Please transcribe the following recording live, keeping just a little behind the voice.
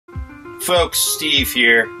Folks, Steve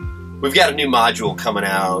here. We've got a new module coming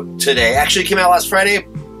out today. Actually, it came out last Friday.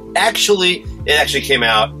 It actually came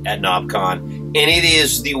out at KnobCon, and it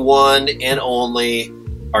is the one and only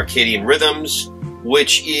Arcadian Rhythms,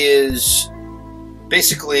 which is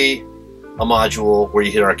basically a module where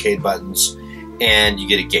you hit arcade buttons and you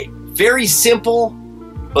get a gate. Very simple,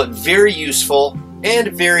 but very useful and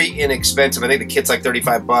very inexpensive. I think the kit's like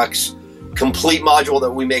 35 bucks. Complete module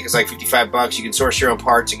that we make is like 55 bucks. You can source your own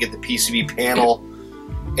parts and get the PCB panel.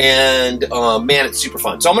 And man, it's super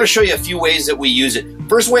fun. So I'm going to show you a few ways that we use it.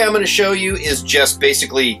 First way I'm going to show you is just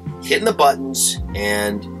basically hitting the buttons.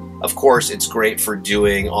 And of course, it's great for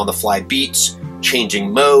doing on-the-fly beats,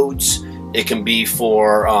 changing modes. It can be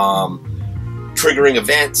for triggering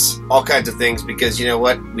events, all kinds of things, because you know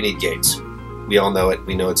what? We need gates. We all know it.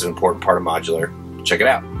 We know it's an important part of modular. Check it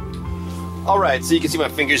out. Alright, so you can see my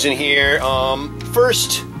fingers in here.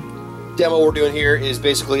 First demo we're doing here is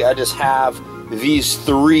basically I just have these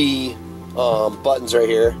three buttons right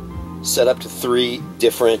here set up to three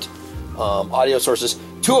different audio sources.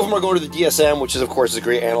 Two of them are going to the DSM, which is of course a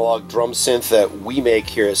great analog drum synth that we make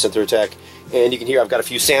here at Synthrotek. And you can hear I've got a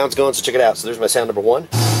few sounds going, so check it out. So there's my sound number one.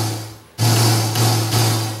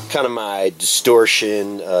 Kind of my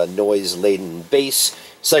distortion, noise-laden bass.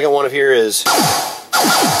 Second one of here is,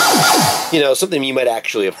 you know, something you might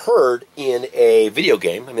actually have heard in a video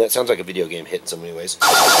game. I mean, that sounds like a video game hit in so many ways.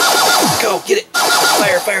 Go, get it!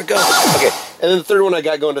 Fire, fire, go! Okay, and then the third one I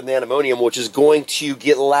got going to the anemonium, which is going to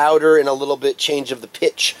get louder and a little bit change of the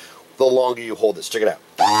pitch the longer you hold this. Check it out.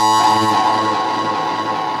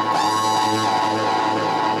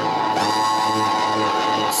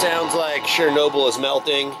 Sounds like Chernobyl is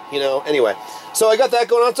melting, you know. Anyway, so I got that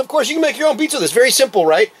going on. So of course you can make your own beats with this. Very simple,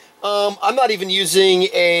 right? I'm not even using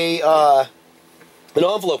an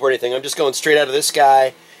envelope or anything. I'm just going straight out of this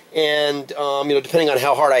guy, and you know, depending on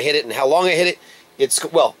how hard I hit it and how long I hit it, it's,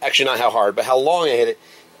 well, actually not how hard, but how long I hit it,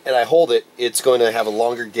 and I hold it, it's going to have a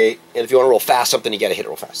longer gate. And if you want to roll fast something, you got to hit it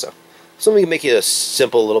real fast. So let me make you a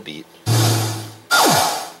simple little beat.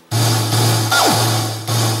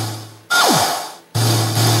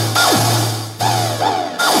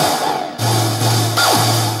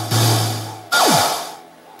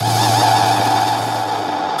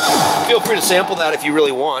 Feel free to sample that if you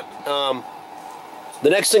really want. The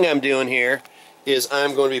next thing I'm doing here is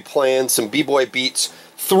I'm going to be playing some b-boy beats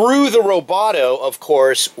through the rubato, of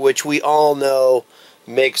course, which we all know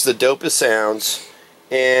makes the dopest sounds.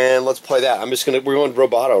 And let's play that. We're going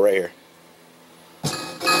rubato right here.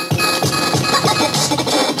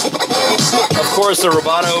 Of course, the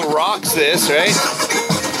rubato rocks this, right?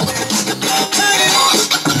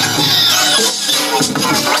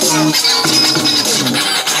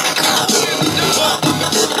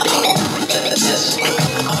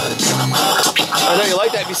 I know you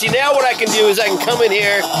like that. You see, now what I can do is I can come in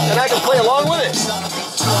here and I can play along with it.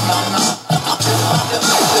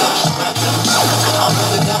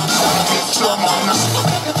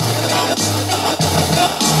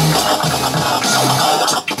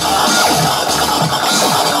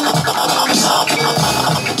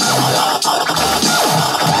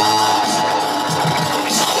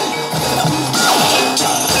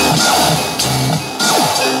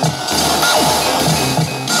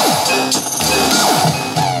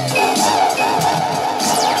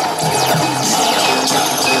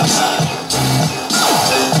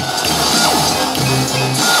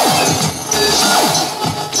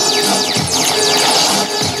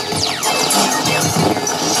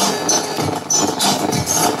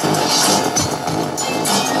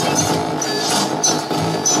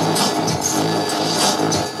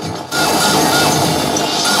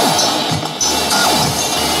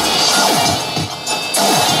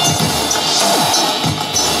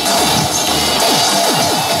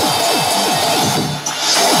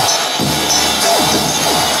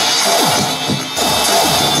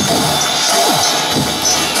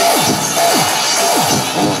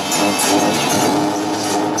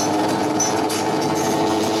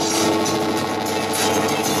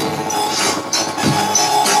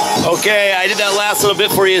 Okay, I did that last little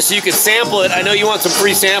bit for you so you could sample it. I know you want some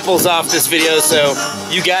free samples off this video, so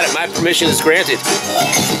you got it. My permission is granted.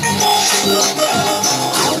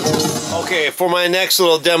 Okay, for my next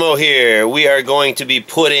little demo here, we are going to be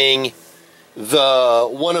putting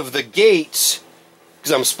one of the gates,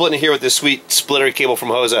 because I'm splitting here with this sweet splitter cable from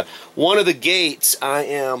Hosa. One of the gates I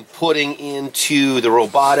am putting into the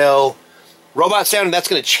rubato robot sound, and that's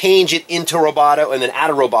going to change it into rubato and then out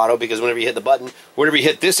of rubato, because whenever you hit the button, whenever you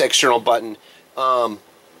hit this external button,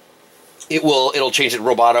 it'll change it to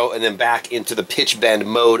rubato and then back into the pitch bend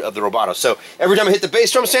mode of the rubato. So every time I hit the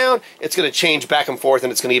bass drum sound, it's going to change back and forth,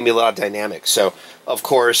 and it's going to give me a lot of dynamics. So of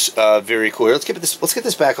course, very cool. Here, let's get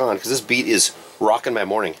this back on, because this beat is rocking my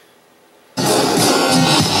morning.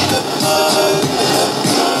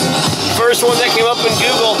 First one that came up in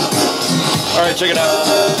Google. All right, check it out.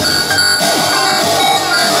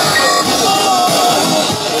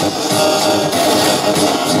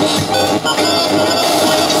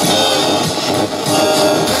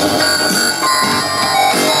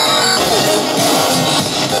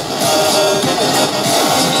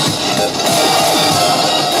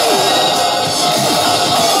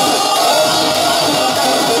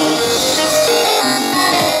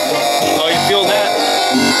 Oh, you feel that?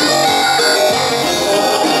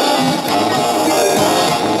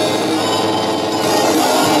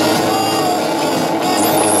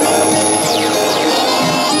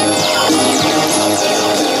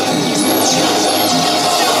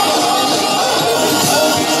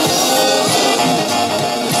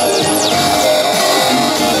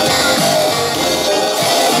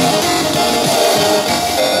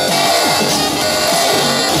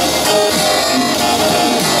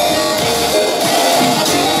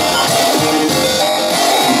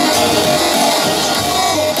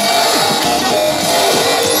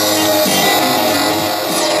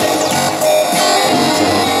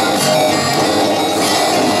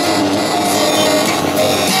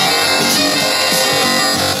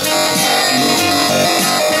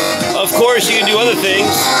 Of course, you can do other things.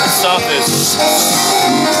 Stop this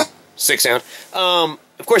sick sound.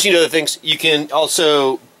 Of course, you can do other things. You can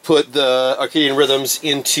also put the Arcadian Rhythms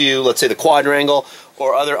into, let's say, the quadrangle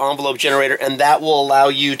or other envelope generator, and that will allow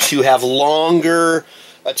you to have longer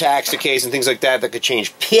attacks, decays, and things like that that could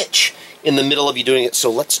change pitch in the middle of you doing it.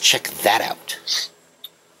 So let's check that out.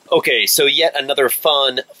 Okay, so yet another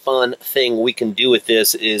fun thing we can do with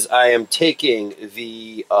this is I am taking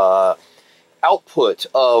the output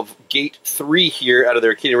of gate 3 here out of the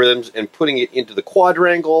Arcadian Rhythms and putting it into the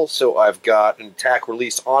quadrangle. So I've got an attack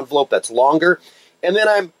release envelope that's longer. And then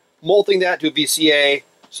I'm molting that to a VCA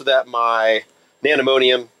so that my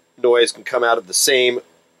nanimonium noise can come out of the same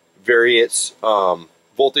various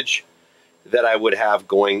voltage that I would have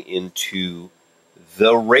going into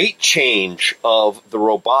the rate change of the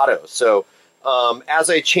rubato. So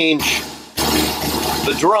as I change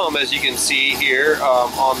the drum, as you can see here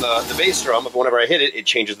on the bass drum, whenever I hit it, it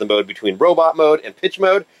changes the mode between robot mode and pitch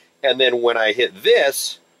mode. And then when I hit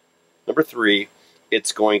this, number 3,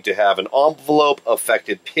 it's going to have an envelope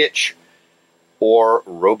affected pitch or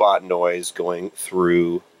robot noise going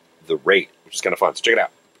through the rate, which is kind of fun. So check it out.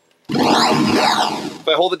 If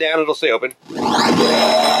I hold it down, it'll stay open.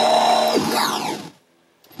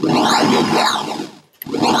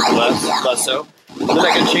 Less so. And then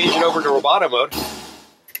I can change it over to rubato mode.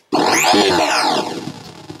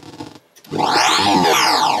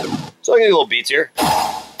 So I can get little beats here.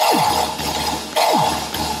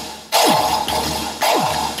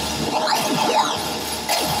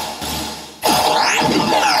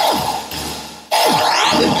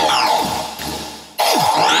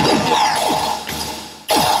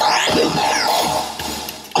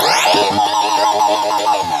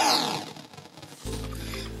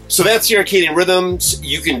 So that's the Arcadian Rhythms.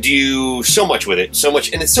 You can do so much with it, so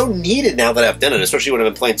much, and it's so needed now that I've done it, especially when I've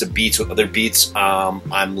been playing some beats with other beats.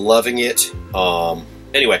 I'm loving it.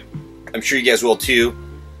 Anyway, I'm sure you guys will too.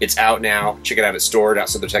 It's out now. Check it out at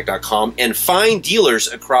store.synthrotek.com and find dealers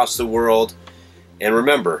across the world. And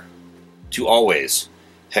remember to always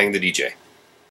hang the DJ.